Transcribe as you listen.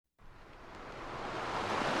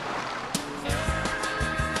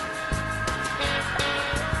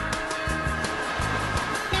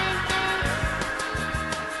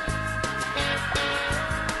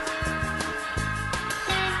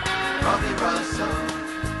Russell,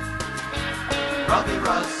 Robbie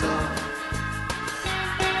Russell,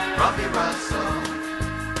 Robbie Russell,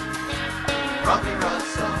 Robbie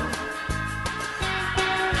Russell.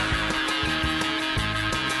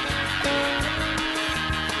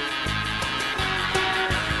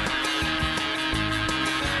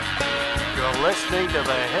 You're listening to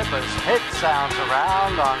the hippest hit sounds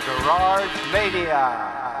around on Garage Mania.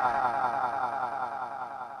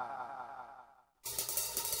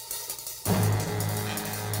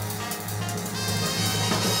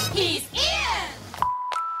 He's in!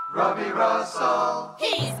 Robbie Russell.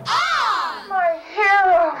 He's on! My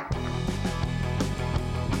hero!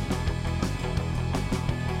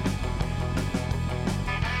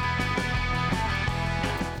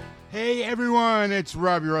 Hey everyone, it's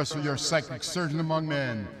Robbie Russell, your psychic surgeon among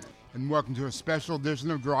men, and welcome to a special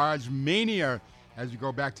edition of Garage Mania as we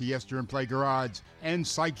go back to yesterday and play garage and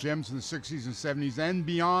psych gems in the 60s and 70s and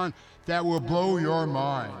beyond that will blow your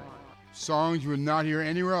mind. Songs you would not hear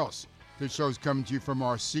anywhere else. This show is coming to you from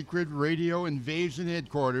our secret radio invasion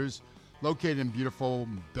headquarters located in beautiful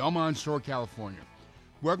Belmont Shore, California.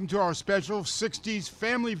 Welcome to our special 60s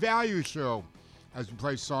Family Value Show as we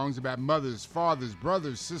play songs about mothers, fathers,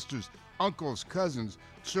 brothers, sisters, uncles, cousins,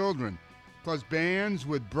 children, plus bands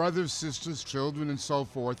with brothers, sisters, children, and so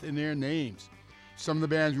forth in their names. Some of the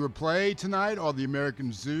bands we will play tonight are the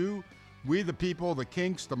American Zoo, We the People, the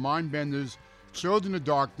Kinks, the Mindbenders, Children of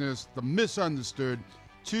Darkness, the Misunderstood,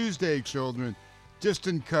 Tuesday Children,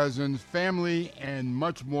 Distant Cousins, Family, and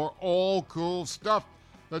much more. All cool stuff.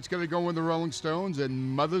 Let's get it going with the Rolling Stones and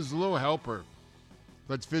Mother's Little Helper.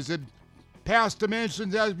 Let's visit past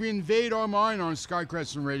dimensions as we invade our mind on Sky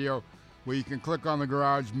Crescent Radio, where you can click on the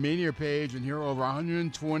Garage Mania page and hear over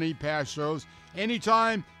 120 past shows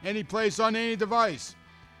anytime, any place, on any device.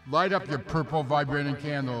 Light up your purple vibrating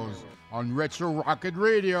candles on Retro Rocket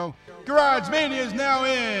Radio. Garage Mania is now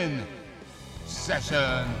in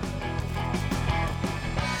session.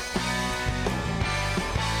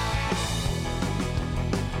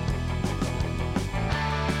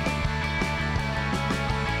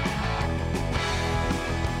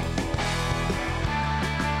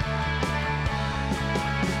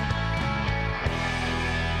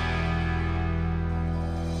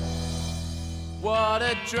 What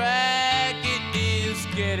a drag it is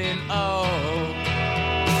getting old.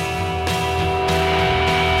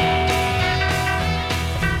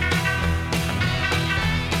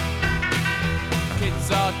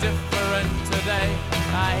 Kids are different today.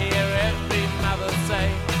 I hear every mother say,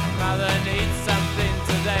 mother needs something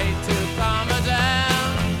today to calm her down.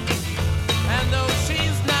 And though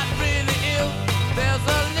she's not really ill, there's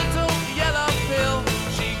a little yellow pill.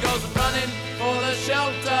 She goes running for the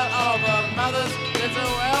shelter of her mother's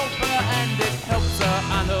little helper, and it helps her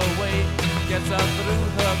on her way, gets her through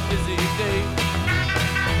her busy day.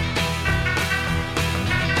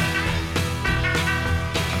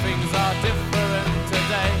 Things are different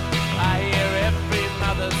today. I hear every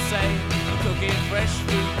mother say, cooking fresh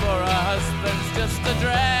food for her husband's just a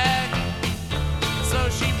drag. So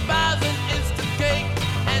she buys an instant cake,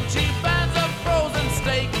 and she buys a frozen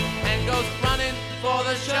steak, and goes running for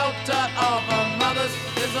the shelter of her mother's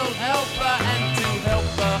little helper, and to help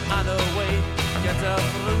her on her way, get her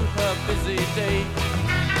through her busy day.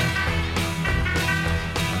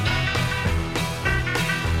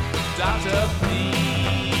 Doctor,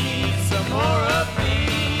 please, some more of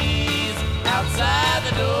these outside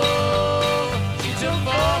the door. She took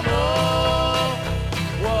for more.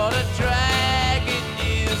 What a drag it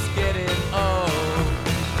is getting old.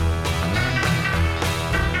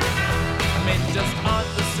 Men just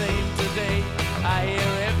aren't the same today. I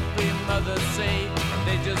hear every mother say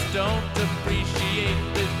they just don't appreciate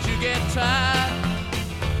that you get tired.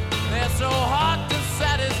 They're so hard to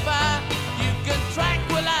satisfy. You can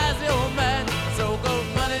tranquilize your man. So go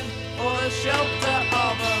running for the shelter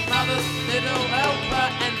of a mother's little helper,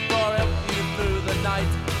 and for help you through the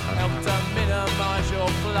night, help to minimize your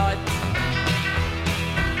flight.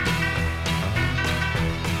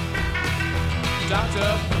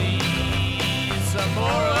 Doctor, please, some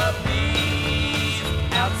more of these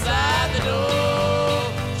outside the door.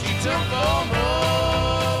 She took for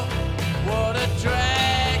more. What a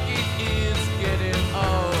drag it is getting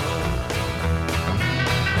old.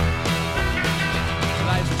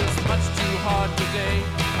 Life's just much too hard today.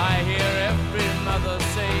 I hear every mother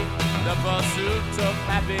say the pursuit of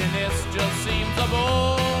happiness just seems a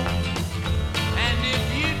bore. And if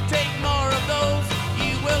you take more of those,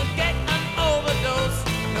 you will get an overdose.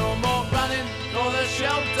 No more running for the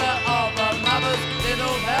shelter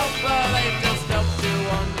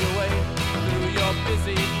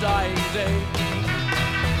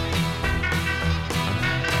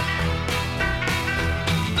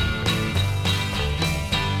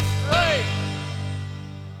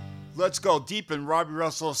Let's go deep in Robbie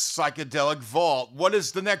Russell's psychedelic vault. What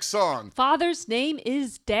is the next song? Father's Name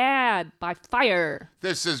is Dad by Fire.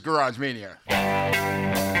 This is Garage Mania.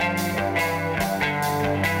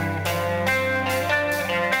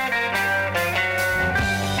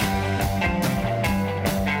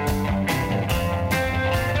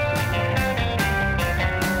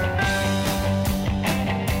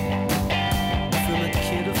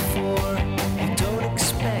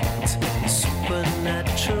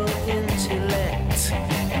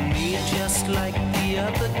 Like the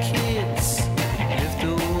other kids, lift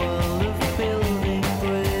a wall of building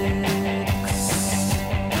bricks.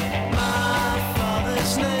 My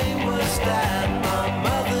father's name was Dad, my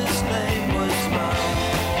mother's name was Mom.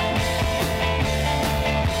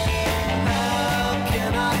 How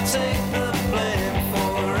can I take the blame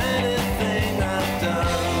for anything I've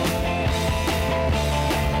done?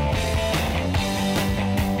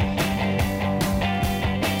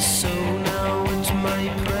 So now it's my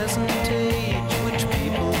present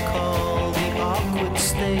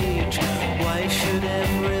stage. Why should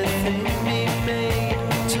everything be made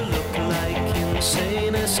to look like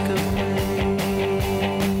insane escapade?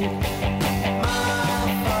 My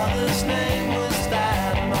father's name was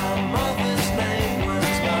Dad, my mother's name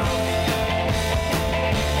was Mom.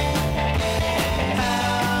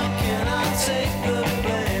 How can I take the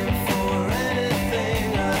blame for anything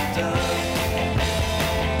I've done?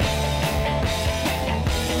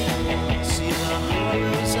 See the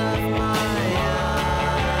horrors of my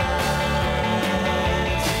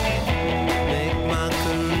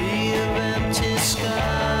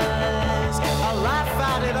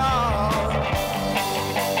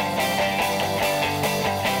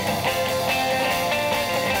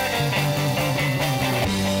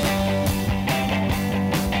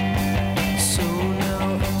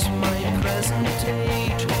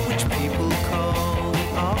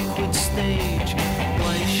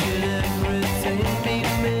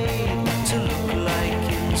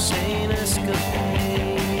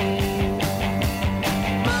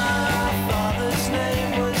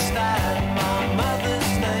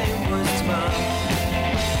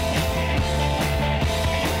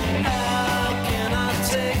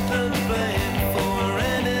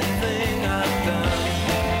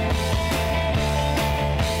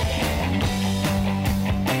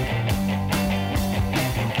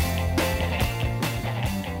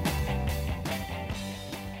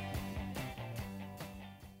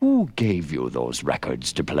Who gave you those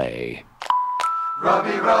records to play?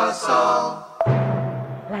 Robbie Russell.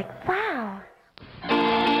 Like wow.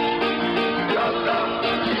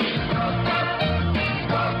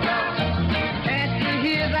 Can't you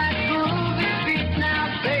hear that groovy beat now,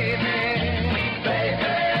 baby?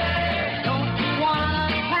 Baby. Don't you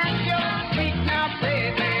wanna crack your feet now,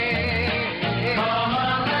 baby? Come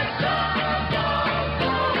on, let's go.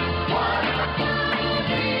 What a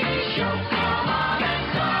groovy show. Come on and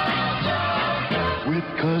go. With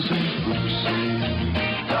Cousin Brucey.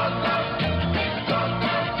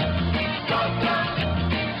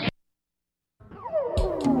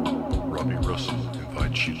 Robbie Russell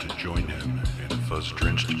invites you to join him in a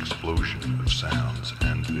fuzz-drenched explosion of sounds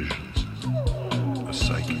and visions. A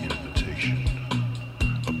psych invitation,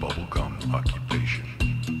 a bubblegum occupation,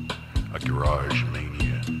 a garage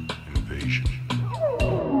mania invasion.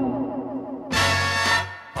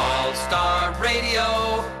 All-Star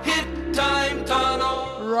Radio, Hit Time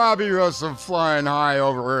Tunnel. Robbie Russell flying high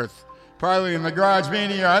over Earth, probably in the Garage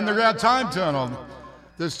Mania Underground Time Tunnel.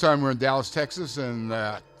 This time we're in Dallas, Texas, and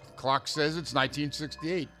the clock says it's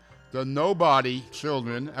 1968. The Nobody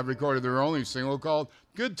Children have recorded their only single called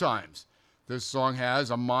Good Times. This song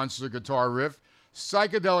has a monster guitar riff,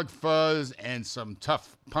 psychedelic fuzz, and some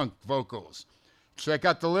tough punk vocals. Check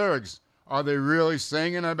out the lyrics. Are they really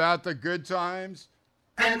singing about the good times?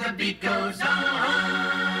 And the beat goes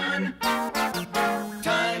on.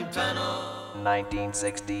 Time Tunnel.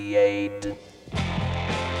 1968.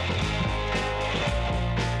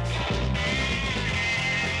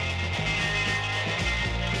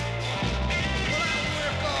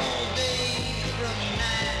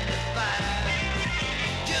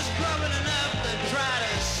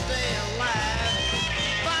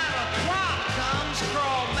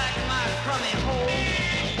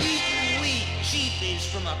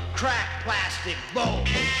 From a cracked plastic bowl.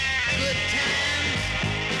 Good times.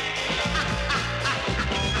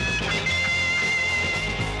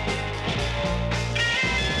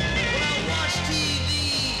 Well, watch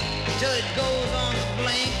TV till it goes on the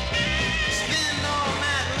blink. Spend all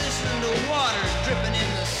night listening to water dripping in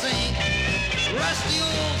the sink. Rusty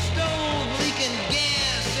old stove leaking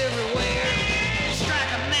gas everywhere.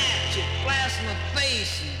 Strike a match, it blasts my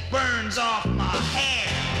face and burns burns off my hair.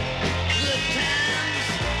 Good times,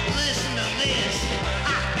 listen to this.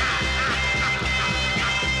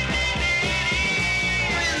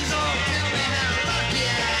 Friends all tell me how lucky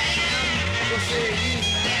I am, 'cause they're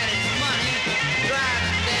using daddy's money,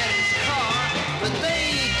 driving daddy's car, but they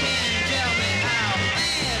can't tell me how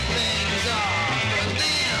bad things are for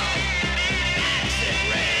them. That's it,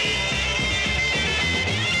 Ray.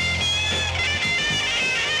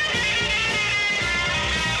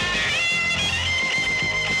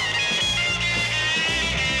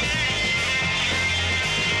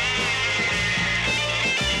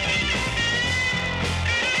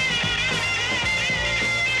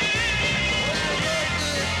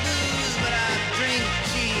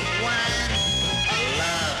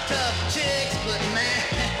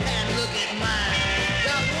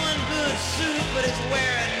 But it's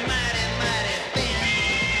wearing mighty, mighty thin.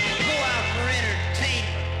 Go out for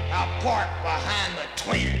entertainment, I'll park behind the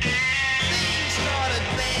twin. Things started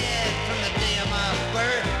bad from the day of my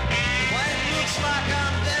birth. Why, it looks like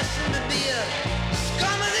I'm destined to be a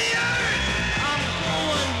scum of the earth. I'm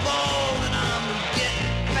going bald and I'm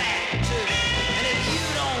getting fat too. And if you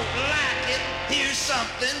don't like it, here's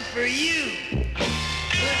something for you.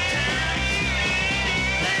 Good times,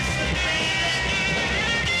 listen, baby.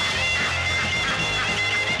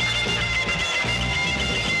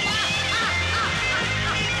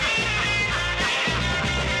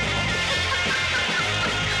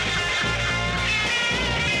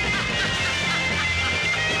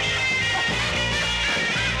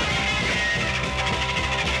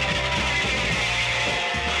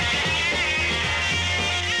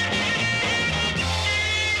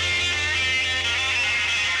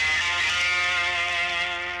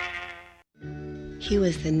 He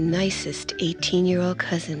was the nicest 18-year-old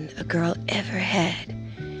cousin a girl ever had.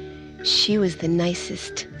 She was the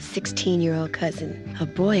nicest 16-year-old cousin a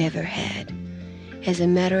boy ever had. As a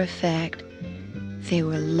matter of fact, they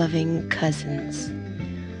were loving cousins.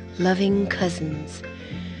 Loving cousins.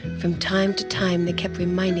 From time to time, they kept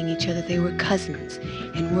reminding each other they were cousins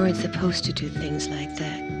and weren't supposed to do things like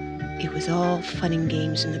that. It was all fun and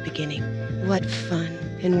games in the beginning. What fun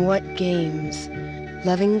and what games.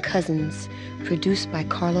 Loving Cousins, produced by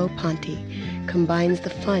Carlo Ponti, combines the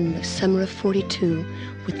fun of Summer of '42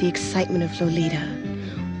 with the excitement of Lolita,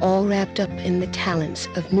 all wrapped up in the talents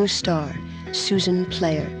of new star Susan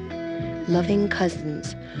Player. Loving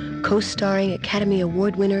Cousins, co-starring Academy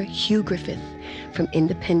Award winner Hugh Griffith from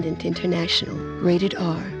Independent International, rated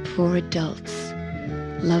R for adults.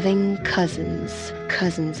 Loving cousins.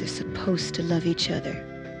 Cousins are supposed to love each other,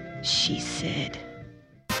 she said.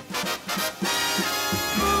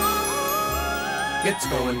 It's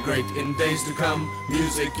going great in days to come.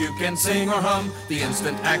 Music you can sing or hum. The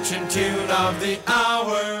instant action tune of the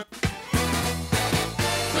hour.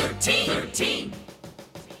 13.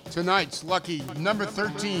 Tonight's lucky number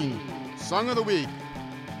 13 song of the week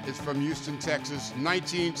is from Houston, Texas,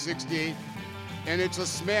 1968, and it's a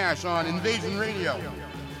smash on Invasion Radio.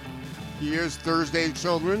 Here's Thursday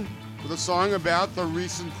Children with a song about the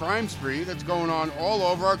recent crime spree that's going on all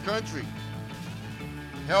over our country.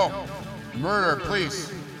 Help, Murder, Police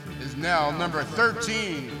is now number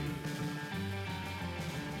 13.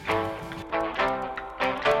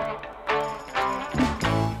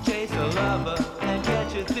 Chase a lover and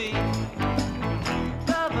catch a thief.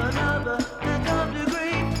 Love another and come to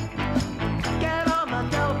grief. Get on my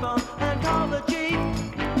telephone and call the chief.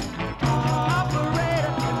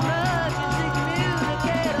 Operator, emergency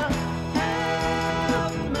communicator.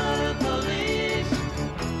 Help, murder police.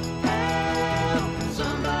 Help,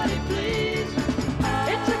 somebody please.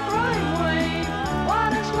 It's a crime wave.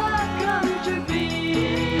 What is life?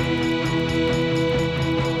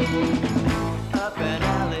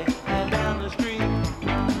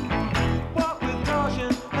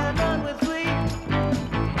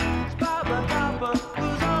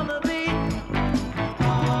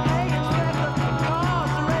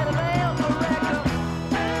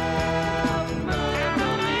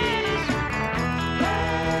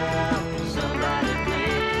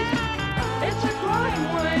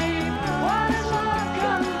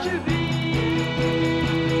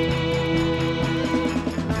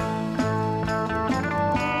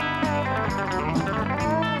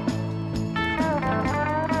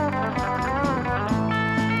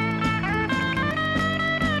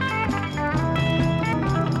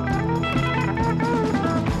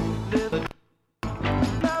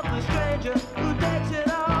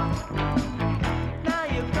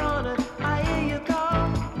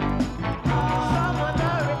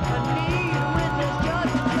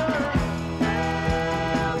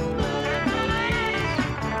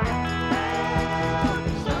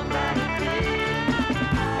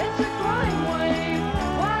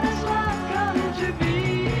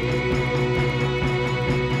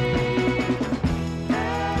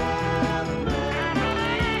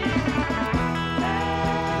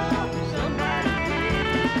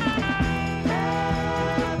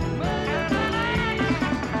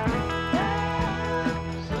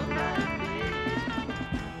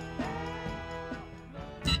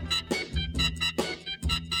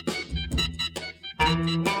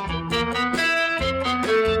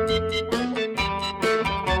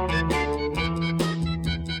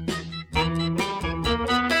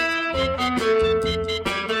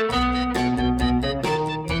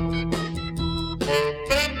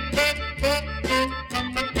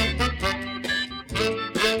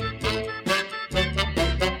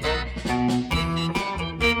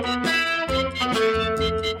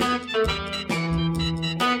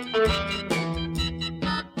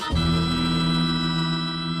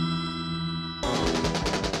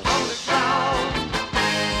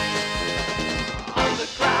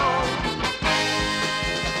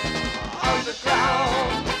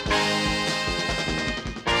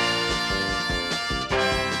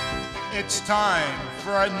 It's time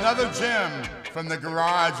for another gem from the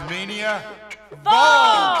Garage Mania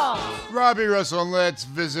Vault! Robbie Russell, let's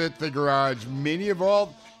visit the Garage Mania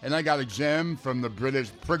Vault. And I got a gem from the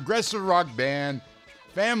British progressive rock band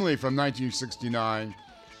Family from 1969.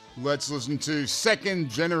 Let's listen to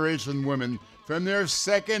Second Generation Women from their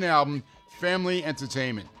second album, Family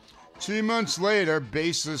Entertainment. 2 months later,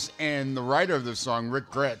 bassist and the writer of the song,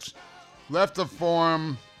 Rick Gretsch, left to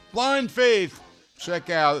form Blind Faith.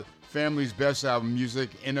 Check out Family's best album, Music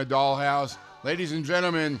in a Dollhouse. Ladies and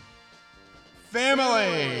gentlemen,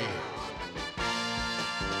 Family!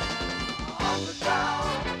 On the town.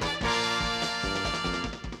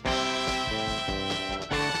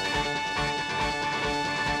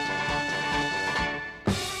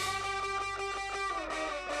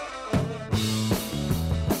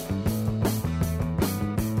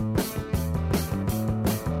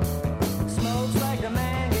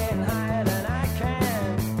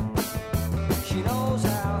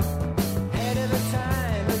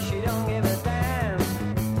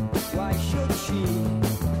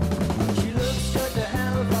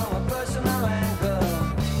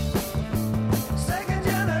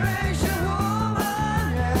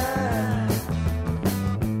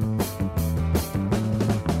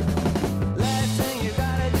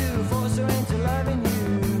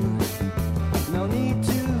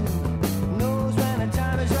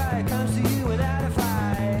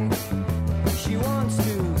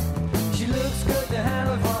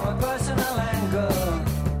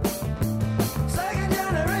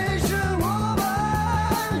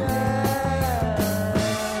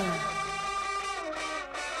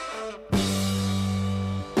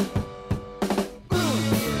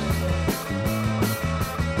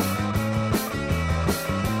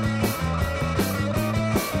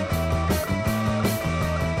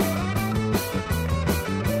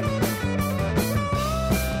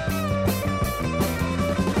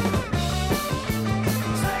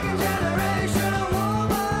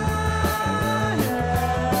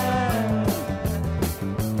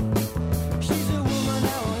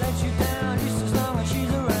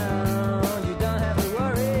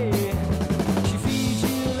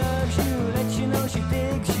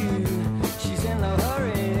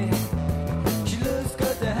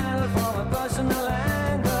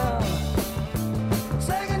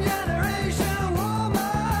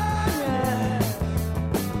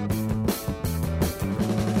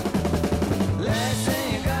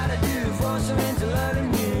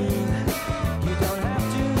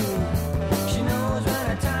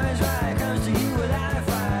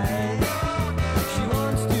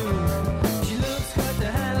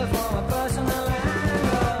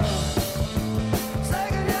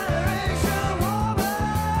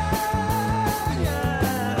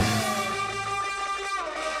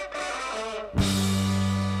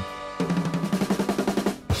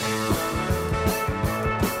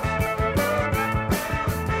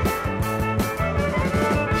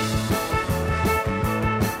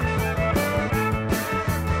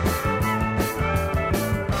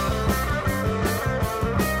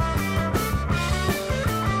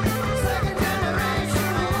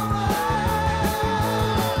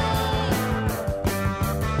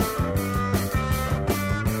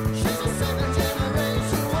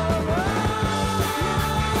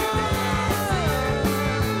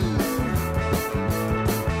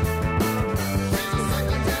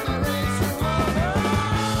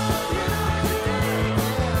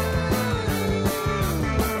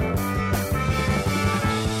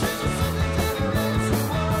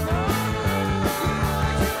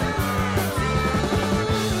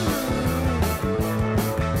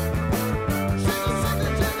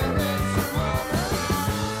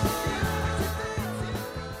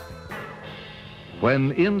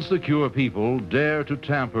 When insecure people dare to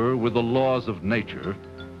tamper with the laws of nature,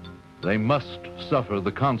 they must suffer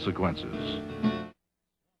the consequences.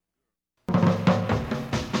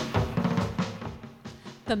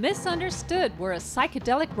 The Misunderstood were a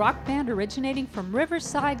psychedelic rock band originating from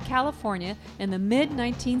Riverside, California in the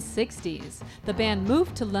mid-1960s. The band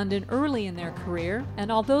moved to London early in their career, and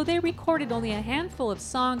although they recorded only a handful of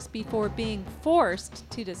songs before being forced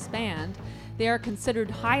to disband, they are considered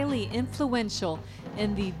highly influential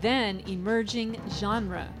in the then emerging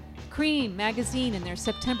genre. Cream magazine, in their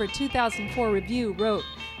September 2004 review, wrote,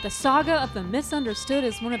 "The saga of the Misunderstood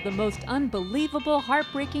is one of the most unbelievable,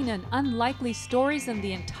 heartbreaking, and unlikely stories in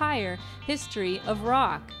the entire history of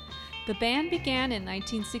rock." The band began in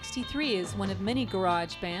 1963 as one of many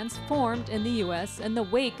garage bands formed in the U.S. in the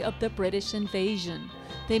wake of the British invasion.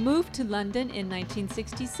 They moved to London in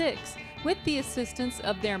 1966 with the assistance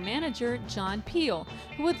of their manager, John Peel,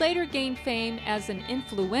 who would later gain fame as an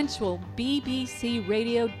influential BBC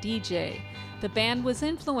radio DJ. The band was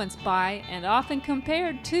influenced by and often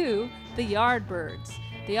compared to the Yardbirds.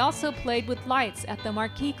 They also played with lights at the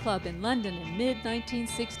Marquee Club in London in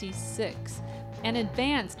mid-1966. An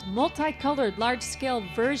advanced, multicolored, large-scale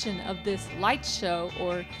version of this light show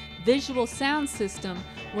or visual sound system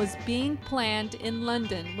was being planned in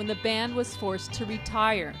London when the band was forced to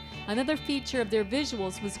retire. Another feature of their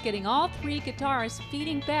visuals was getting all three guitars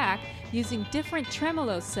feeding back using different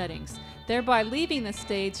tremolo settings, thereby leaving the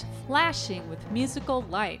stage flashing with musical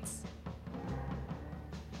lights.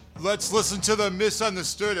 Let's listen to The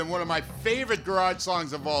Misunderstood and one of my favorite garage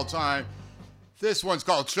songs of all time. This one's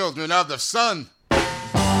called Children of the Sun.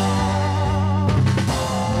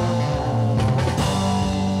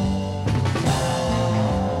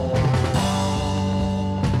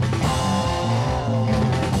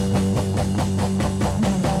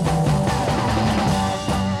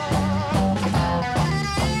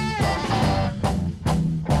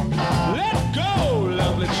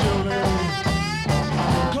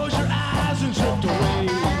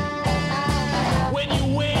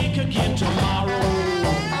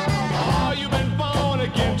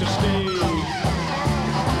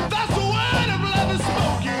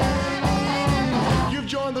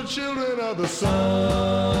 Children of the sun.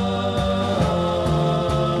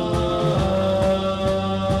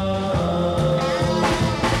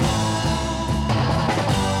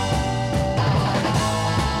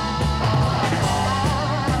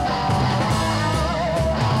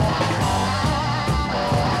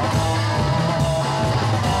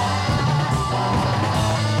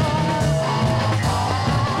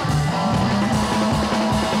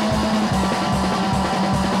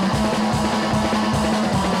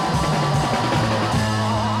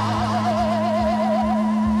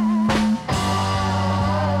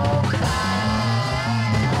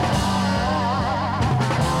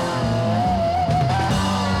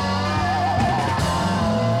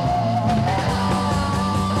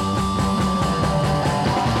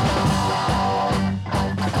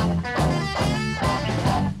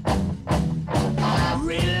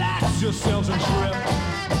 Yourselves and drift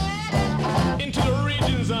into the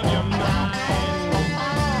regions of your mind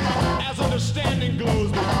as understanding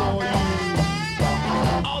glows before you.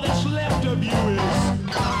 All that's left of you is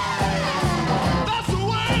time. That's the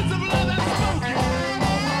words of love that's spoken.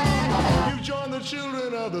 You've joined the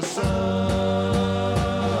children of the sun.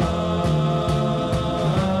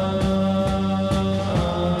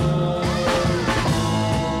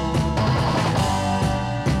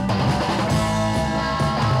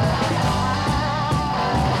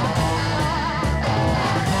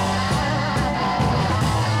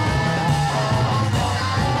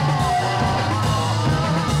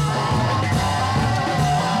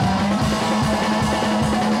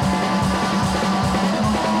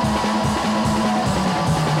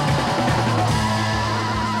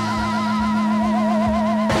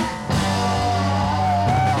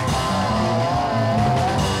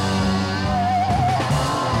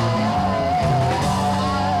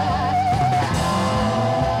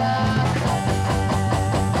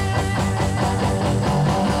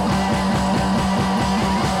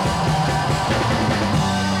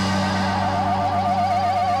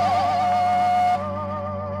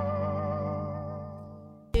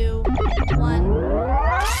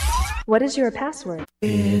 What is your password?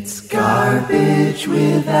 It's garbage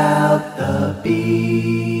without the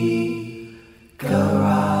B.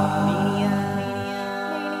 Garage.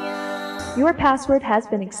 Your password has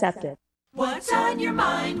been accepted. What's on your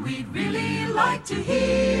mind? We'd really like to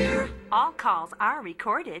hear. All calls are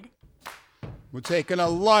recorded. We're taking a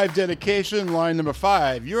live dedication, line number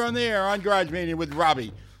 5. You're on the air on Garage Mania with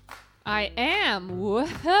Robbie. I am. Whoa.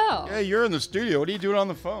 Yeah, you're in the studio. What are you doing on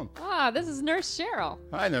the phone? This is Nurse Cheryl.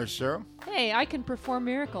 Hi, Nurse Cheryl. Hey, I can perform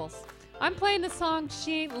miracles. I'm playing the song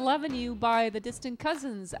She Ain't Lovin' You by the Distant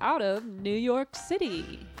Cousins out of New York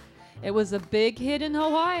City. It was a big hit in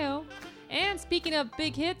Ohio. And speaking of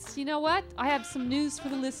big hits, you know what? I have some news for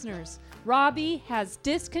the listeners. Robbie has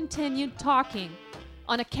discontinued talking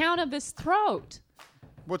on account of his throat.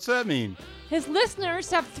 What's that mean? His listeners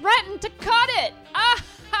have threatened to cut it.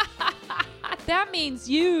 That means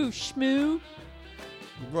you, schmoo.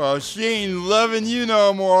 Well, she ain't loving you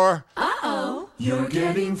no more. Uh-oh. You're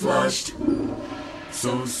getting flushed.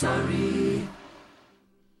 So sorry.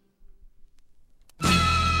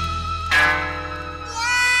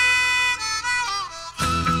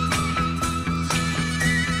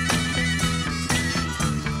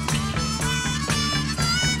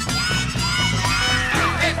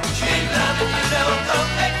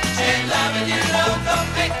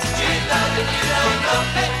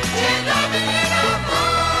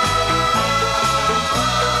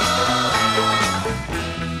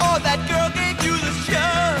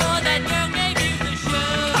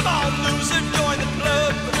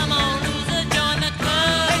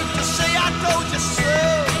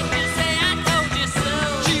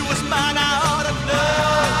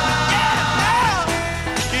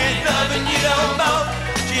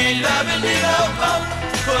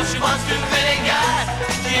 she wants too many guys.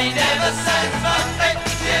 She ain't never satisfied. Hey,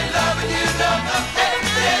 she ain't loving you no more. Hey,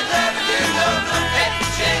 she ain't loving you no more. Hey,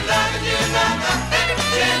 she ain't loving you no more. Hey,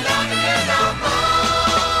 she ain't loving you no more.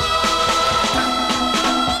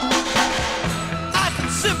 I can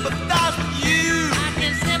sympathize with you. I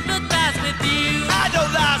can sympathize with you. I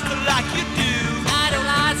don't like her like you do. I don't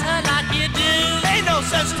like her like you do. Ain't no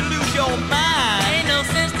sense to lose your mind. Ain't no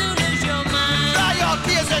sense to lose your mind. Dry your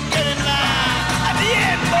tears and get in line. At the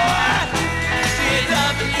end, boy, she ain't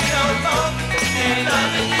loving you no more. She ain't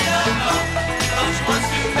loving you no more. Oh, she wants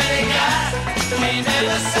too many guys. She ain't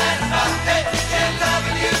never satisfied. Hey, she ain't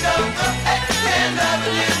loving you no more. Hey, she ain't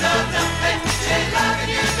loving you no more. Hey, she ain't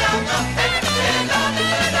loving you no more. Hey, she ain't loving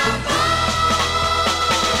you no more.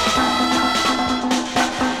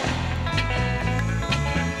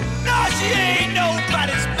 No, she ain't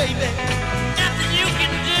nobody's baby. Nothing you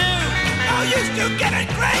can do. No use to getting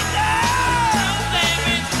crazy. No,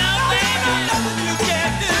 baby, no, baby. Nothing you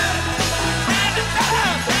can do.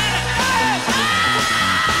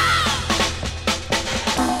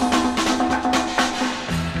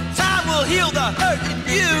 Time will heal the hurt in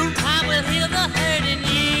you. Time will heal the hurt in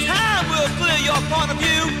you. Time will clear your point of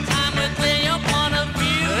view. Time will clear your point of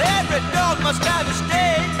view. Every dog must have his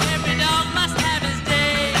day. Every dog must have his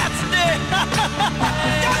day. That's the day.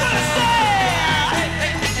 You're gonna say, hey,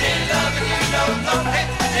 hey, she ain't loving you no more. Hey,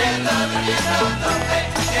 she ain't loving you no more. Hey,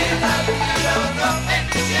 she ain't loving you no more. Hey,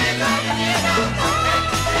 she ain't loving you no more. Hey,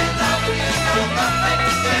 she ain't loving you no more. Hey,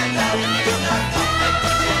 she ain't loving you no more.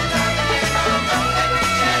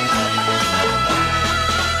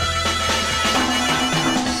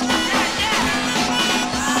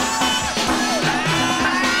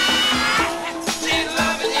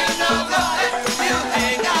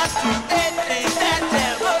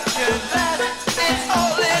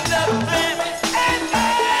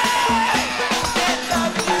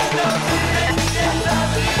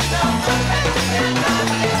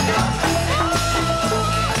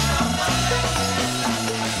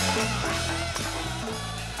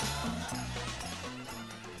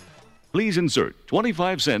 Please insert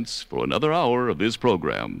 25 cents for another hour of this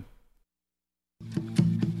program.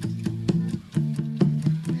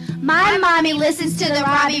 My mommy listens to the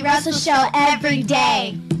Robbie Russell Show every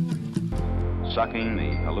day. Sucking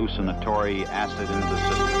the hallucinatory acid into the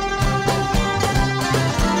system.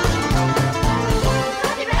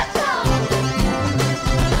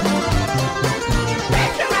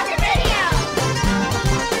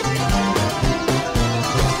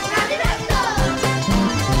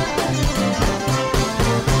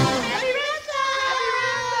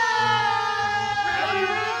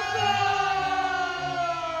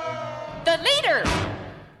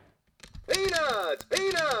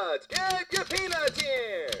 Peanuts! Get your peanuts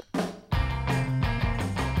here!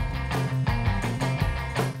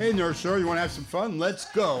 Hey, Nurse Show, you want to have some fun? Let's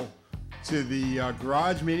go to the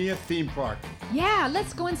Garage Mania theme park. Yeah,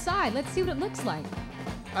 let's go inside. Let's see what it looks like.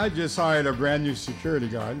 I just hired a brand new security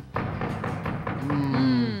guard.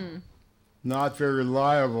 Not very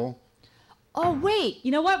reliable. Oh, wait.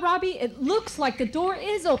 You know what, Robbie? It looks like the door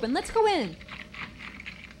is open. Let's go in.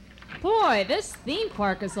 Boy, this theme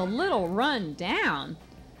park is a little run down.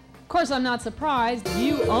 Of course, I'm not surprised.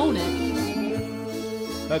 You own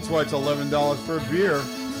it. That's why it's $11 for a beer.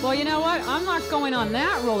 Well, you know what? I'm not going on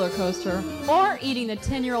that roller coaster or eating the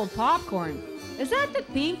 10-year-old popcorn. Is that the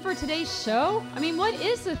theme for today's show? I mean, what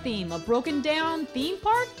is the theme? A broken down theme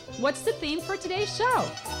park? What's the theme for today's show?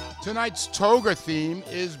 Tonight's toga theme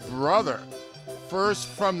is Brother. First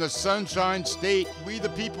from the Sunshine State, we the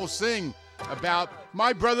people sing about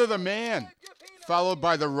My Brother the Man, followed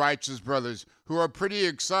by the Righteous Brothers, who are pretty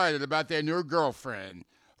excited about their new girlfriend.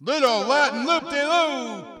 Little Latin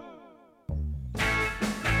loop-de-loop!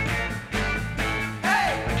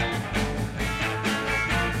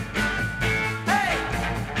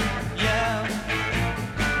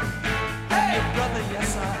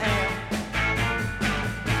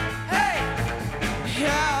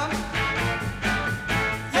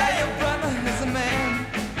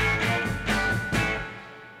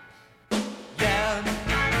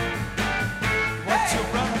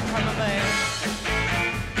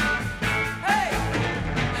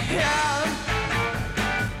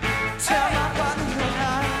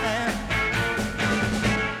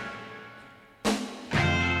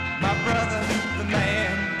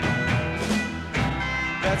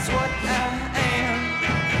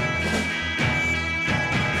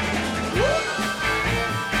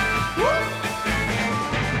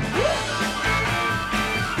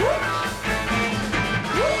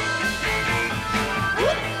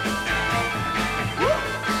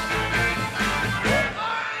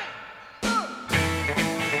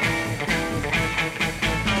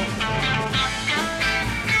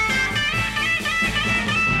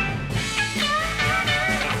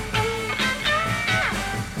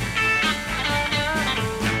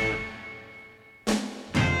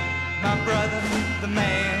 my brother, the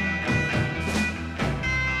man.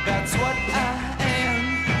 That's what I am.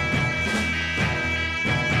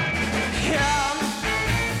 Yeah,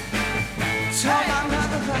 tell my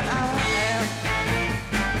mother that I am.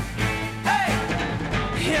 Hey,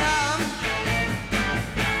 yeah,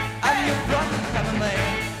 I'm your brother, the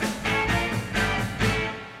man.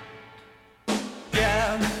 Yeah,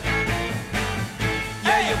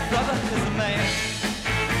 yeah, your brother is the man.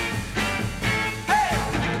 Hey,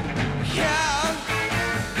 yeah,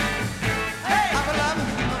 hey, I'm a lover,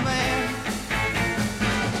 the man.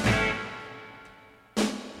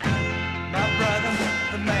 My brother,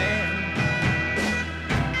 the man.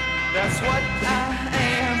 That's what I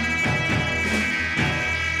am.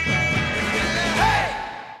 Hey!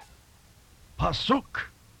 Pasuk,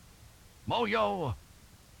 Moyo,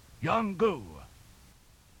 Yangu.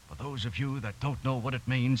 For those of you that don't know what it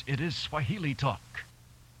means, it is Swahili talk.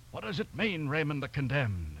 What does it mean, Raymond the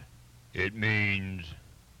Condemned? It means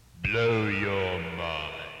blow your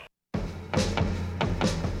mind.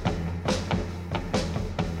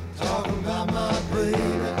 Talking about my baby,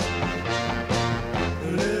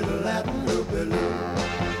 a little Latin loop-a-loop.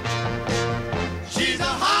 She's a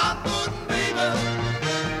hot-button baby,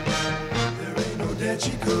 there ain't no debt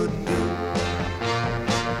she couldn't do.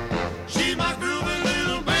 She's my groovy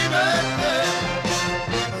little baby,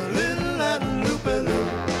 a little Latin loop-a-loop.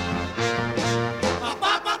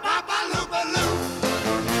 Loop-a-loop.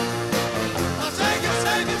 I take it,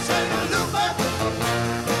 loop-a.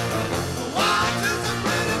 Why just a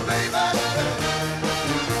pretty baby?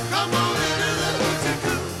 Come on into the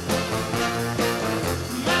hoochie-coo.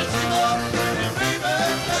 Mashing up pretty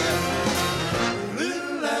baby,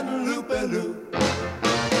 little Latin loop-a-loop.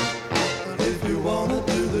 But if you wanna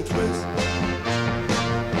do the twist,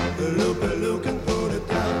 the loop-a-loop can put it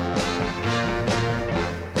down.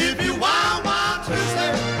 If you wild twist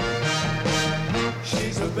her,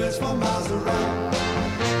 she's the best for miles around.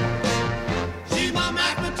 She's my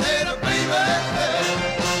mashed potato baby,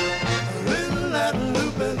 a little Latin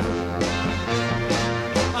loop-a-loop.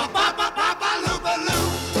 A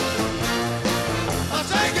loop-a-loop. I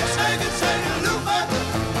shake it, loop-a.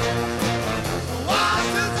 Why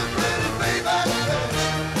just a pretty baby?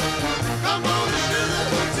 Come on into the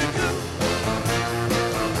hoochie-coo.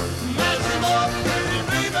 Mash him up, pretty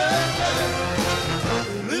baby,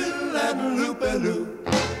 little Latin loop-a-loop.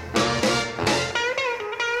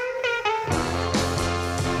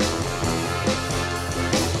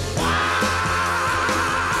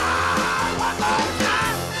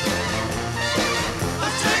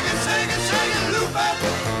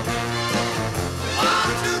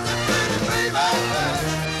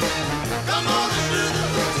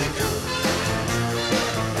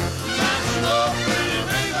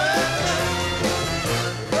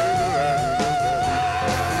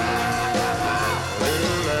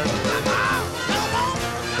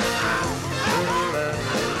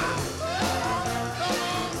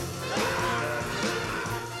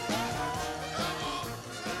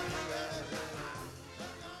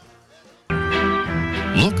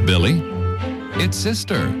 Look, Billy, it's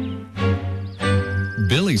Sister.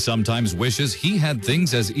 Billy sometimes wishes he had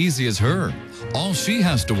things as easy as her. All she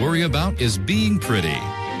has to worry about is being pretty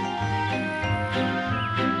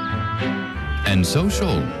and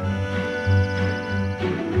social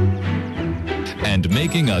and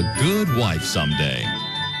making a good wife someday.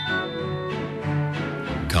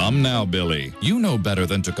 Come now, Billy. You know better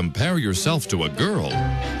than to compare yourself to a girl.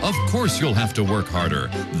 Of course you'll have to work harder.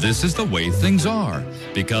 This is the way things are,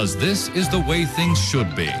 because this is the way things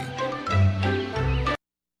should be.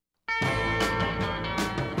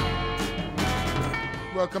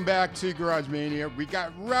 Welcome back to Garage Mania. We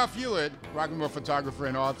got Ralph Hewlett, rock and roll photographer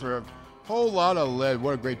and author of Whole Lot of Lead.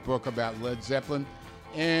 What a great book about Led Zeppelin.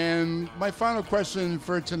 And my final question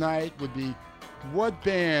for tonight would be, what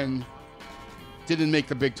band didn't make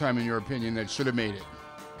the big time, in your opinion, that should have made it?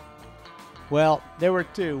 Well, there were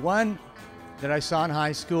two. One that I saw in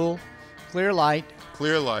high school, Clear Light.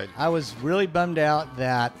 Clear Light. I was really bummed out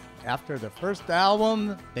that after the first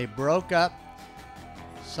album, they broke up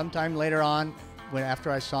sometime later on,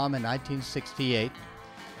 after I saw them in 1968.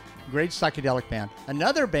 Great psychedelic band.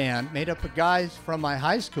 Another band made up of guys from my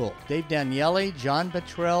high school, Dave Daniele, John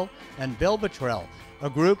Bottrell, and Bill Bottrell, a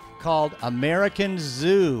group called American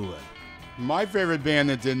Zoo. My favorite band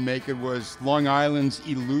that didn't make it was Long Island's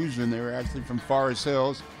Illusion. They were actually from Forest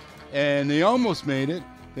Hills, and they almost made it.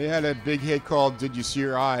 They had a big hit called Did You See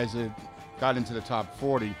Your Eyes? It got into the top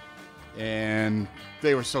 40, and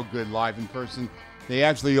they were so good live in person. They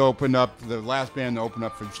actually opened up, the last band to open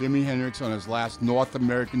up for Jimi Hendrix on his last North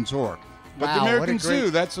American tour. But Wow, the American what a great- Zoo,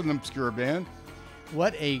 that's an obscure band.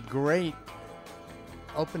 what a great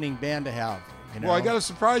opening band to have. You know? Well, I got a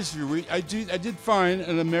surprise for you. I did find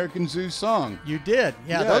an American Zoo song. You did?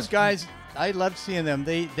 Yeah, Yes. those guys, I loved seeing them.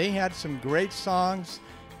 They had some great songs,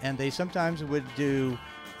 and they sometimes would do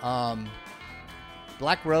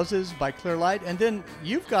Black Roses by Clear Light, and then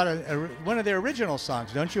you've got one of their original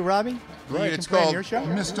songs, don't you, Robbie? That Right, you it's can play on called your show?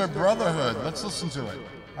 Mr. Brotherhood. Let's listen to it.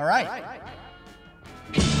 All right.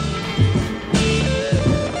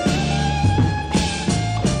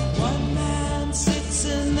 One man sits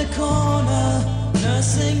in the corner,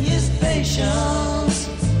 nursing his patients.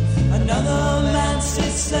 Another man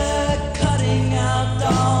sits there, cutting out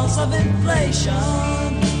dolls of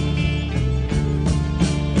inflation.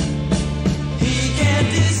 He can't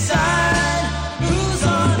decide who's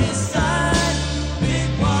on his side.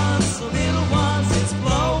 Big ones, the little ones, it's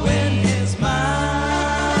blowing his mind.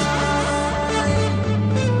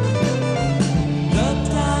 The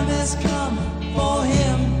time has come for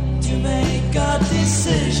him to make a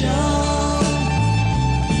decision.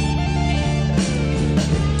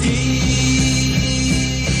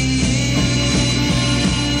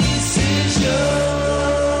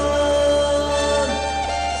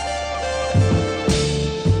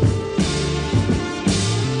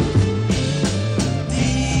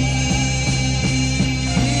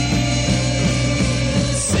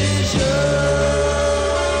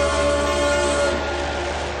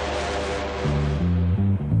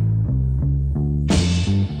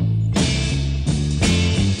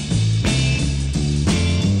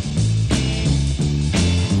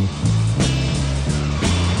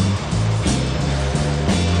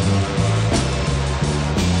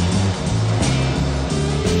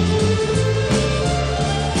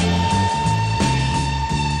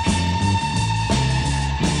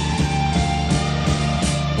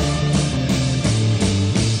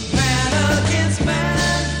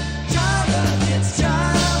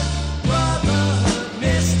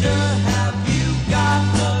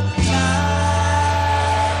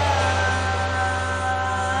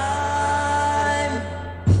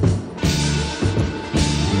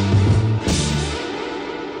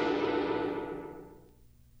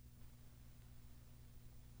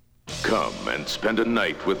 Come and spend a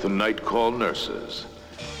night with the Night Call nurses.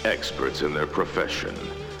 Experts in their profession.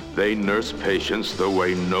 They nurse patients the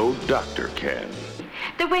way no doctor can.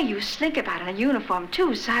 The way you slink about in a uniform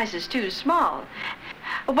 2 sizes too small.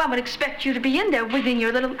 One would expect you to be in there wiggling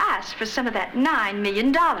your little ass for some of that $9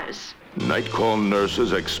 million. Night Call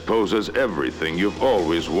Nurses exposes everything you've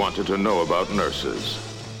always wanted to know about nurses.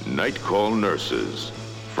 Night Call Nurses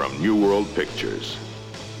from New World Pictures.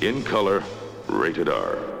 In color, rated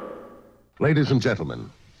R. Ladies and gentlemen,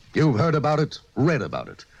 you've heard about it, read about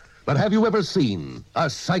it. But have you ever seen a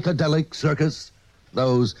psychedelic circus?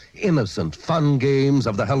 Those innocent fun games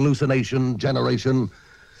of the hallucination generation?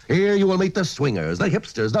 Here you will meet the swingers, the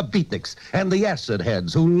hipsters, the beatniks, and the acid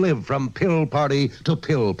heads who live from pill party to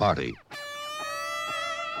pill party.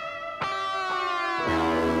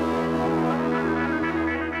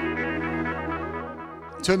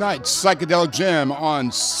 Tonight's Psychedelic Jam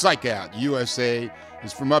on Psych Out USA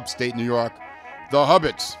is from upstate New York, the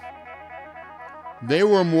Hubbits. They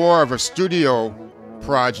were more of a studio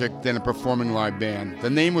project than a performing live band. The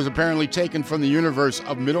name was apparently taken from the universe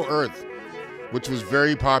of Middle Earth, which was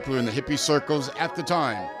very popular in the hippie circles at the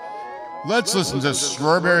time. Let's listen to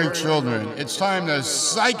Strawberry Children. It's time to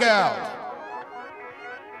psych out.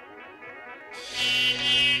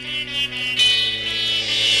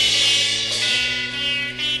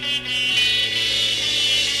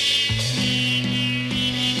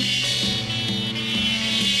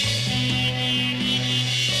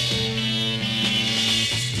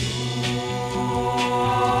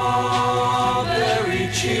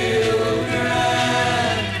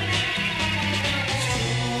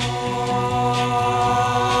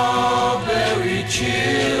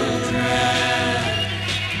 Children.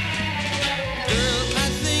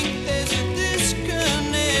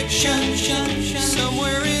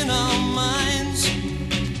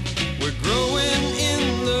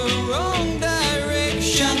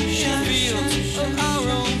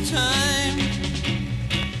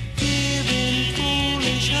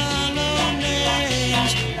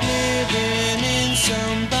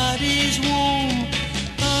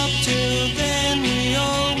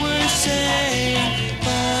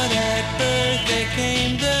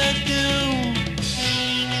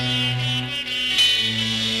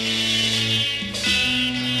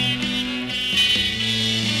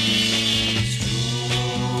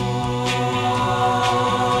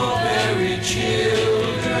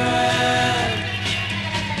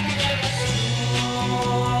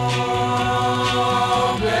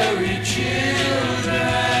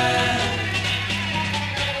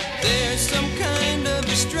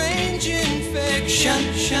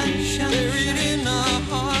 buried in our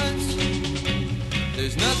hearts.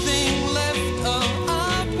 There's nothing left of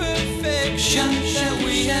our perfection that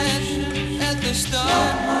we had at the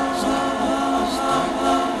start.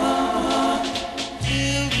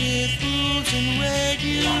 Filled with rules and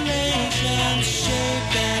regulations,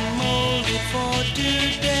 shaped and molded for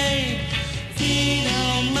today. Feed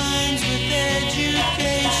our minds with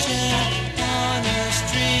education on a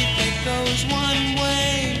street that goes one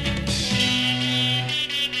way.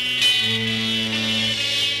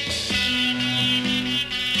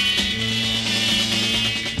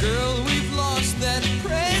 Girl, we've lost that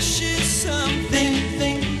precious something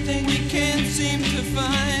we can't seem to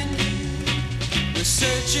find. We're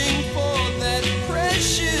searching for that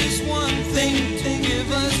precious one thing to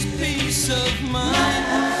give us peace of mind.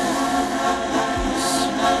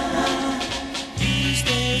 Is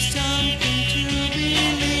there something to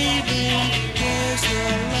believe in? Where's the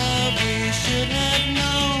love we should have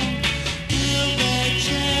known? Will that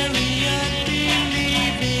chariot be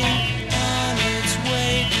leaving on its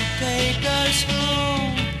way to take us home?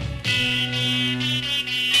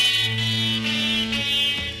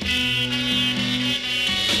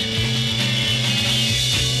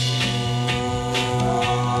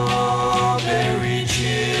 Strawberry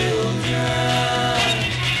children.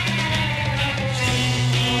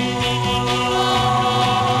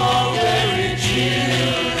 Strawberry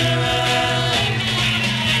children.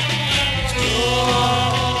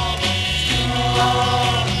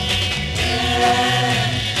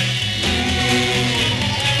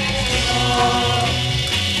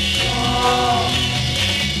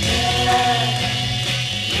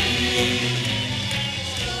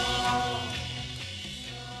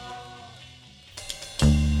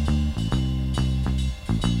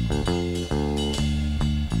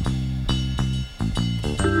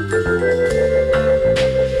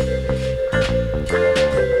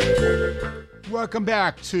 Welcome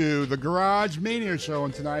back to the Garage Mania Show,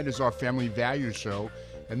 and tonight is our Family Values Show.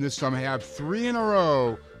 And this time I have 3 in a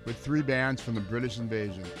row with 3 bands from the British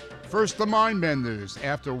invasion. First, the Mindbenders,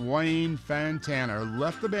 after Wayne Fantana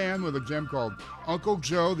left the band with a gem called Uncle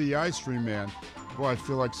Joe the Ice Cream Man. Boy, I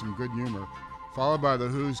feel like some good humor. Followed by The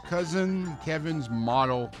Who's Cousin Kevin's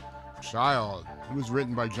Model Child. It was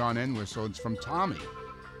written by John Entwistle, so it's from Tommy.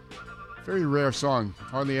 Very rare song,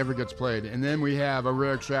 hardly ever gets played. And then we have a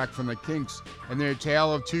rare track from the Kinks and their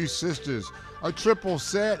Tale of Two Sisters, a triple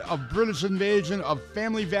set of British invasion of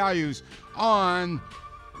family values on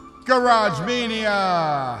Garage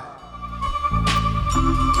Mania.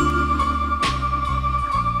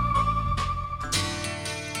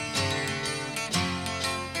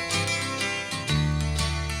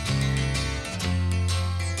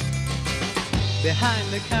 Behind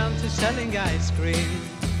the counter selling ice cream,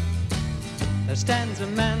 there stands a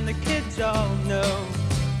man the kids all know.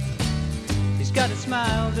 He's got a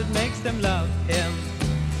smile that makes them love him,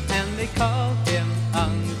 and they call him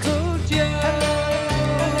Uncle Joe.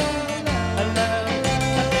 Hello.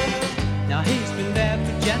 Now he's been there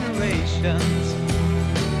for generations,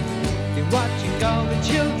 been watching all the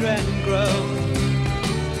children grow.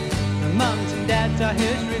 The mums and dads are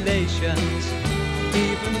his relations,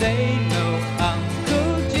 even they know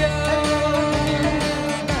Uncle Joe.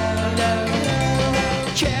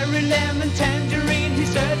 Cherry, lemon, tangerine, he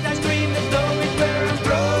served ice cream as though it were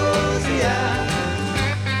ambrosia.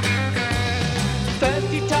 First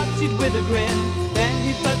he tops it with a grin, then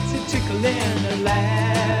he puts a tickle in a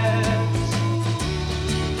laugh.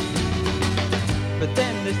 But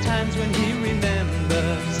then there's times when he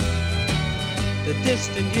remembers the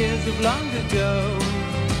distant years of long ago.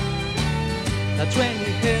 That's when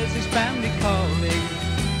he hears his family calling,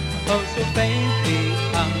 oh so faintly,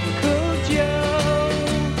 Uncle Joe.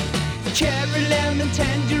 Cherry, lemon,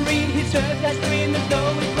 tangerine, he served ice cream as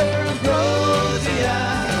though it were ambrosia.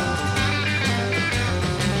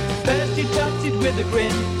 First he tops it with a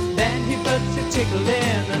grin, then he puts a tickle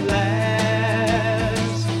in a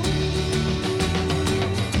glass.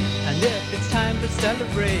 And if it's time for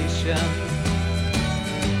celebration,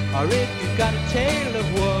 or if you've got a tale of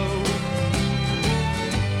woe,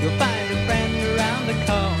 you'll find a friend around the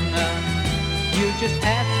corner. You just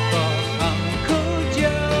ask for Uncle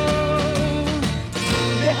Joe.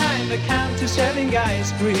 Behind the counter selling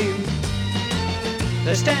ice cream,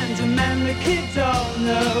 there stands a man the kids all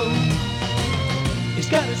know. He's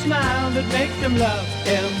got a smile that makes them love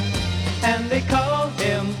him, and they call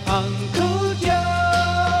him Uncle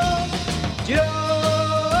Joe. Joe.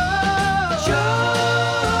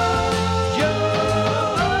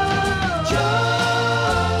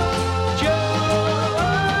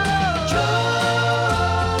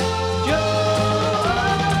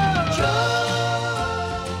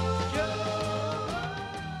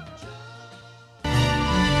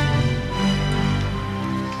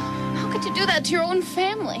 that to your own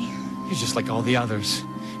family? You're just like all the others.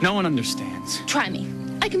 No one understands. Try me.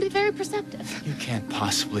 I can be very perceptive. You can't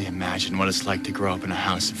possibly imagine what it's like to grow up in a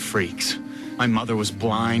house of freaks. My mother was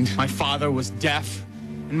blind, my father was deaf,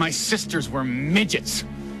 and my sisters were midgets.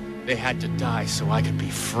 They had to die so I could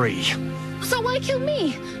be free. So why kill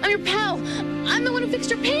me? I'm your pal. I'm the one who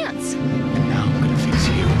fixed your pants. And now I'm gonna fix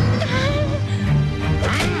you.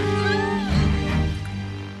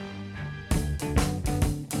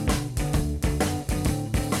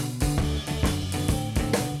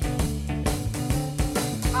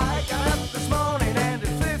 I got up this morning and did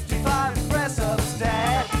 55 press-ups,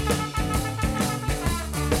 Dad.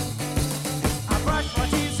 I brushed my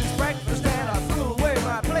teeth since breakfast and I threw away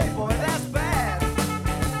my Playboy. That's bad.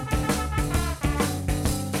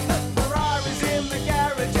 Ferrari's in the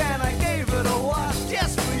garage and I gave it a wash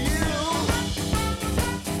just for you.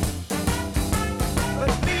 But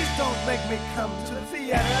please don't make me come to the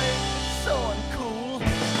theater. It's so uncool.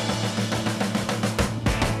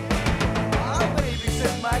 I'll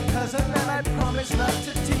babysit my cousin and I promise not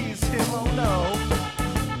to tease him, oh no.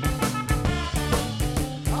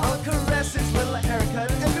 I'll caress his little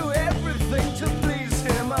haircut and do everything to please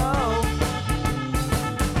him, oh.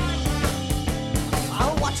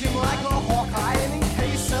 I'll watch him like a Hawkeye and in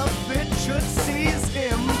case a fit should seize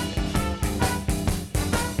him.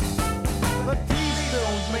 But please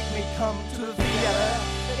don't make me come to the theater,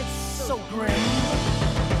 it's so grim.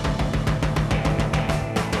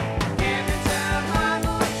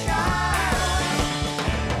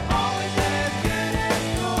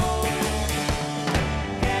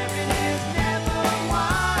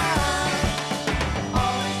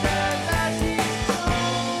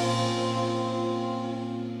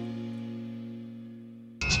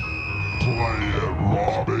 Play it,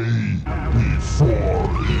 Robbie, before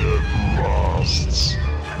it rusts.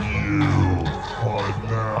 You are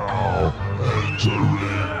now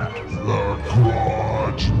entering the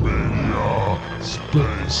Garage Mania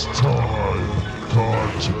Space-Time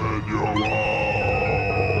Continuum.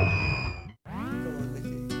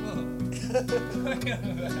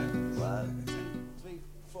 1, 2, 3,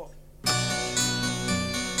 4.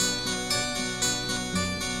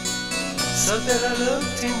 So Bella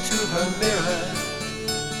looked into her mirror.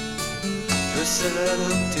 Priscilla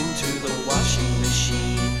looked into the washing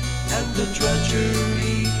machine and the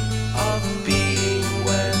drudgery of being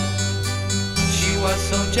wet. She was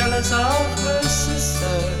so jealous of her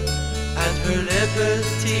sister and her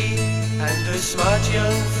liberty and her smart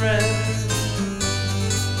young friends.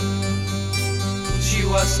 She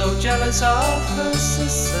was so jealous of her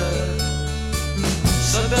sister.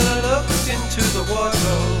 So Bella looked into the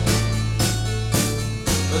wardrobe.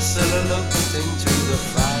 Priscilla looked into the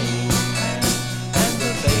frying pan and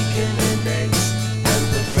the bacon and eggs and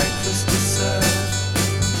the breakfast dessert.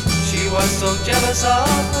 She was so jealous of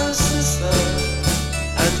her sister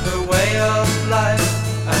and her way of life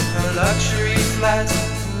and her luxury flat.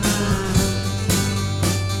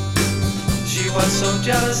 She was so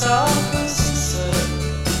jealous of her sister.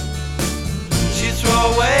 She'd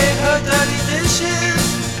throw away her dirty dishes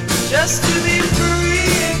just to be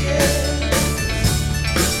free again.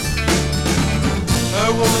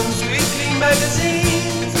 Her woman's weekly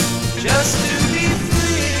magazines just to be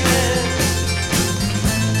free again.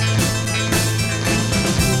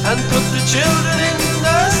 And put the children in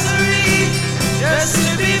nursery just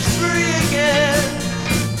to be free again.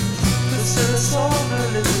 Priscilla saw her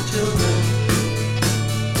little children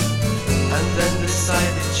and then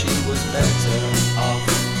decided she was better off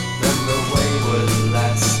than the wayward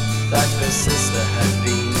lass that her sister had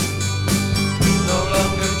been. No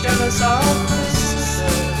longer jealous of her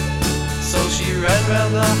sister, so she ran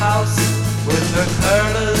round the house with her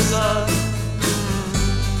curlers on.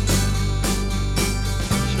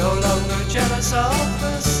 She's no longer jealous of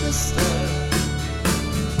her sister.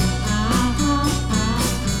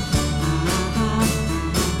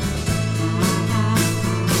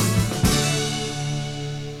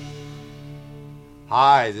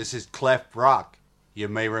 Hi, this is Clef Rock. You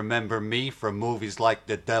may remember me from movies like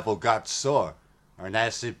The Devil Got Sore or An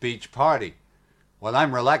Acid Beach Party. When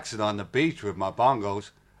I'm relaxing on the beach with my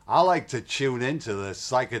bongos, I like to tune into the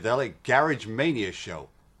Psychedelic Garage Mania show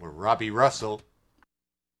with Robbie Russell.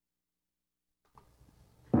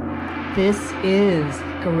 This is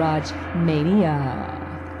Garage Mania.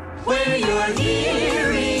 Where you're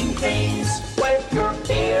hearing things, where you're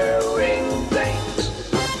hearing things.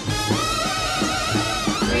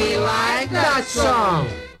 We like that song.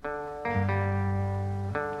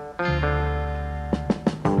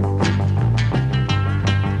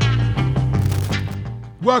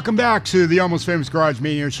 welcome back to the Almost Famous Garage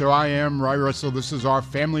Mania Show. I am Roy Russell. This is our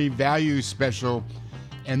Family Values special.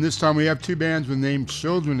 And this time we have two bands with named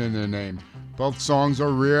children in their name. Both songs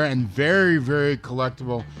are rare and very, very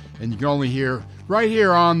collectible. And you can only hear right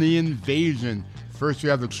here on The Invasion. First, we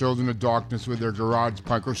have the Children of Darkness with their garage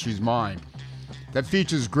punker, She's Mine. That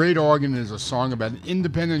features great organ and is a song about an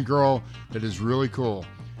independent girl that is really cool.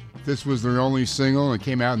 This was their only single and it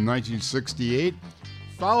came out in 1968.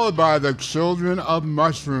 Followed by the Children of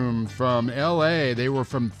Mushroom from L.A. They were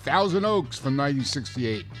from Thousand Oaks from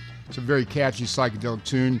 1968. It's a very catchy psychedelic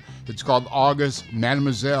tune. It's called August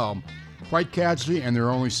Mademoiselle. Quite catchy and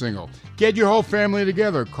their only single. Get your whole family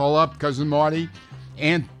together. Call up Cousin Marty,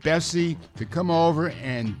 Aunt Bessie to come over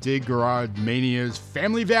and dig Garage Mania's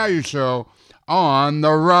Family Value Show on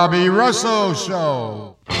The Robbie Russell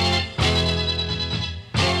Show.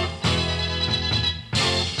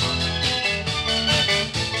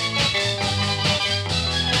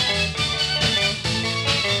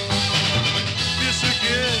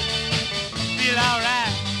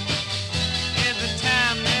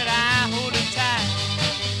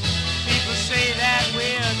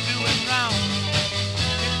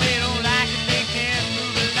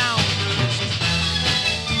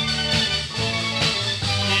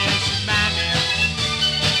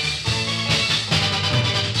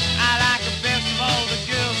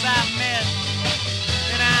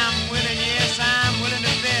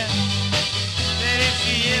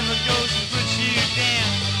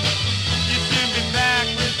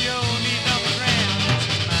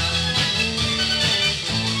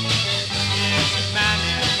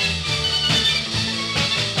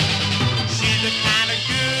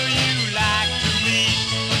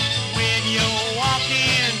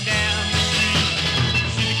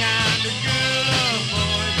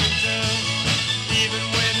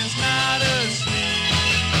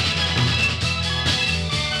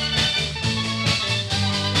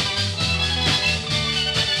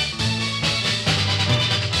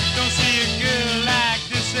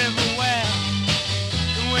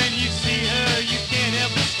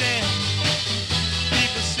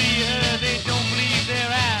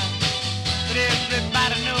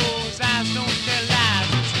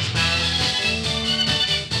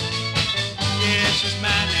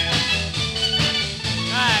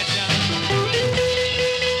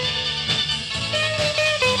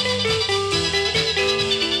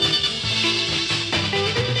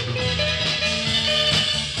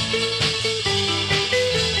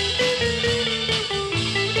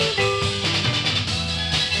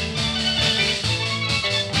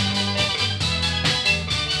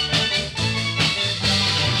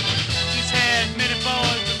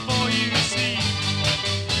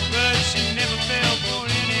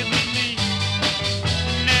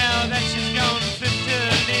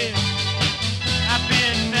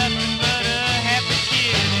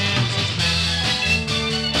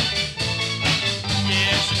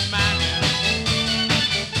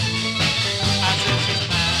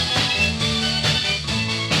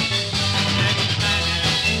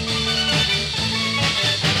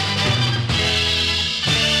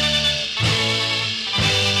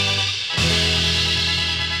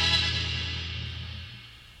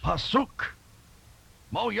 Pasuk,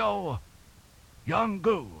 Moyo,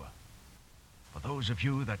 Yangu. For those of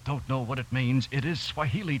you that don't know what it means, it is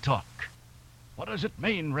Swahili talk. What does it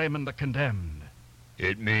mean, Raymond the Condemned?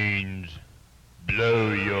 It means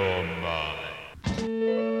blow your mind.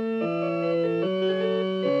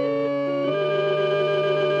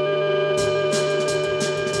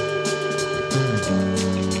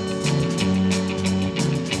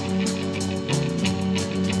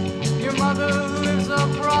 Your mother lives a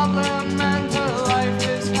problem and her life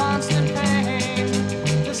is constant pain.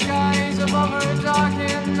 The skies above her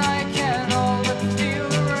darken, I can all but feel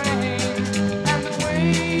the rain. And the way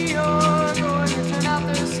you're going to turn out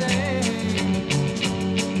the same.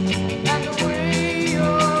 And the way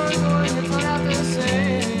you're going to turn out the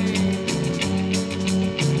same.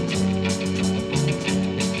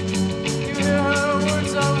 You hear her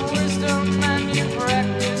words of wisdom and you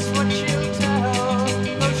practice what she'll tell.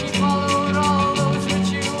 Though she followed all those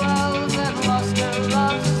rituals and lost her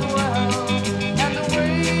loves as well. And the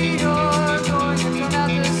way you're going to turn out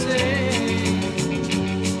the same.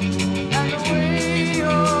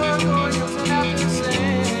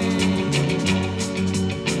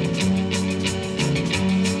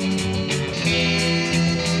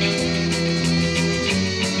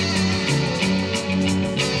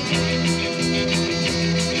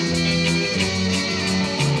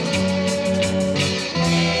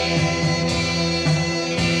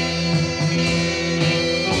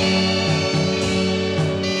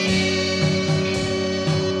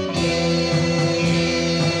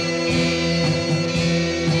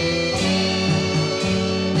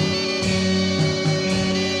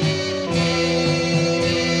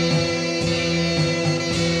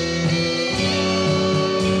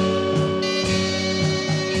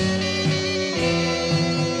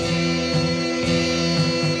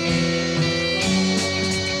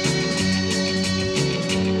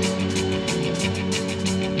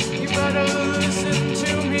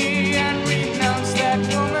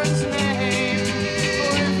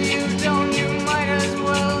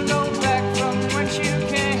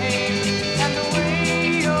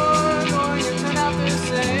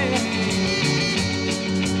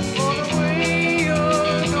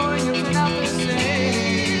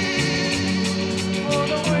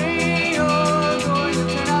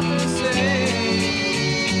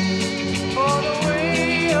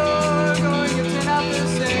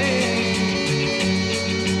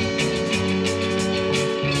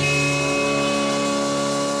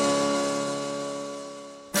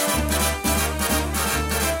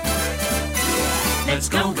 Let's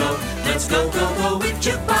go, go, let's go, go, go with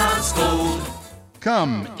Jukebox Gold.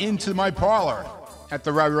 Come into my parlor at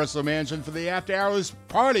the Robbie Russell Mansion for the after hours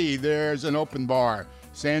party. There's an open bar,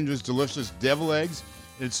 Sandra's delicious devil eggs.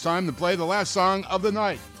 It's time to play the last song of the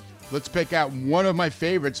night. Let's pick out one of my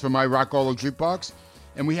favorites for my Rock'n'Roll Jukebox,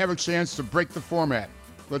 and we have a chance to break the format.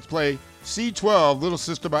 Let's play C12, Little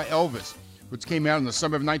Sister by Elvis, which came out in the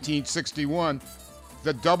summer of 1961.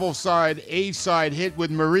 The double-side A-side hit with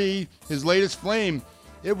Marie, his latest flame.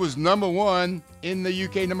 It was number 1 in the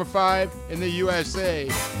UK, number 5 in the USA.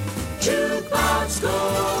 Jukebox Gold.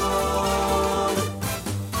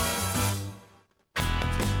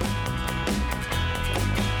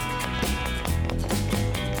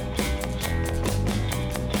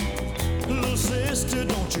 Little sister,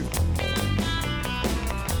 don't you?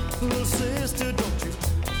 Little sister, don't you?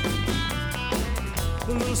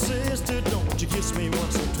 Little sister, don't you kiss me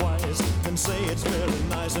once or twice and say it's very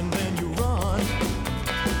nice and then you run.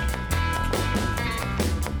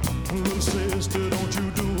 Little sister, don't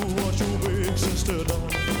you do what your big sister done.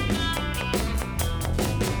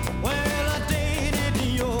 Well, I dated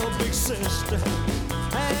your big sister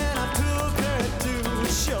and I took her to a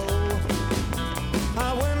show.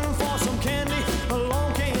 I went for some candy,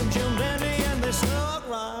 along came Jim Dandy and they snuck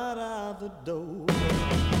right out the door.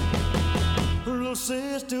 Little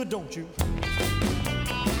sister, don't you?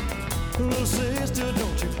 Little sister,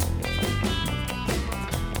 don't you?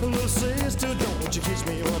 Little sister, don't you kiss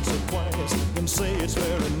me once or twice and say it's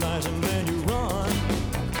very nice and then you run.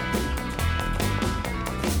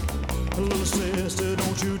 Little sister,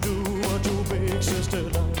 don't you do what your big sister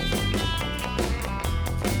done.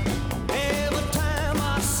 Every time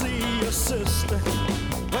I see your sister,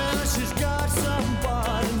 well, she's got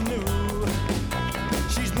somebody new.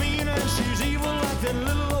 She's mean and she's evil like that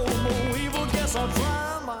little old Mo Evil. Guess I'll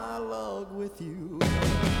try my luck with you.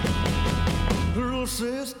 Little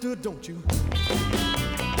sister, don't you?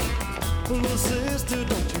 Little sister,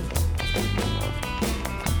 don't you?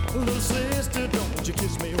 Little sister, don't you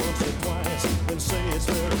kiss me once or twice and say it's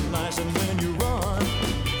very nice and then you run.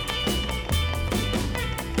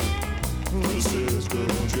 Little sister,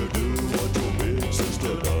 don't you do what your big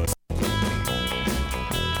sister does.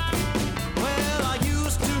 Well, I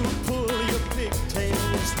used to pull your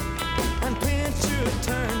pigtails and pinch your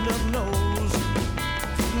turned up nose,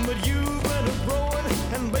 but you've been growing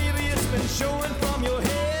and baby it's been showing from your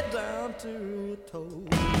head down to your toes.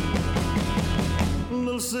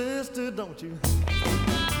 Little sister, don't you?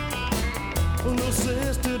 Little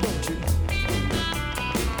sister, don't you?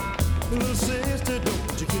 Little sister,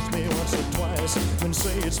 don't you kiss me once or twice and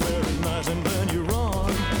say it's very nice and then you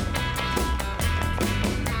run.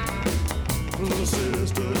 Little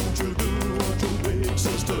sister, don't you do what your big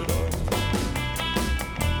sister done.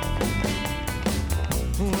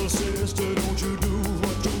 Little sister, don't you do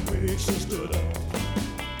what your big sister done.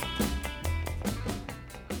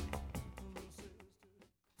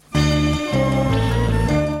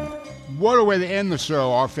 What a way to end the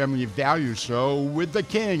show, our Family Values show, with The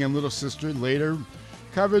King and Little Sister, later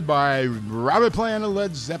covered by Robert Plant and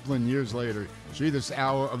Led Zeppelin years later. Gee, this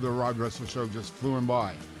hour of the Robbie Russell Show just flew and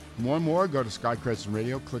by. More and more, go to Scott Crescent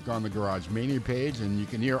Radio, click on the Garage Mania page, and you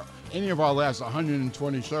can hear any of our last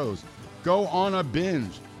 120 shows. Go on a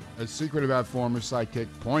binge. A secret about former sidekick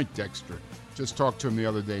Point Dexter. Just talked to him the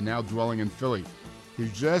other day, now dwelling in Philly. He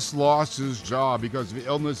just lost his job because of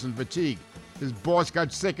illness and fatigue. His boss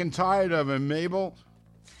got sick and tired of him, Mabel.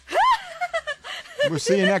 We'll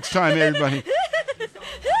see you next time, everybody. Too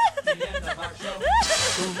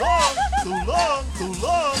long, too long, too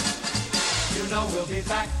long. You know we'll be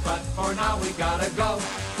back, but for now we gotta go.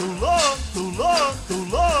 Too long, too long, too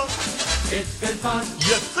long. It's been fun.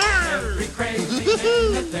 Yes, sir. Every crazy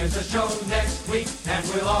minute there's a show next week, and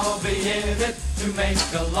we'll all be in it to make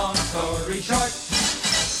a long story short.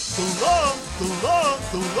 Too long, too long,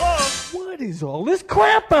 too long. What is all this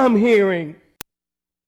crap I'm hearing?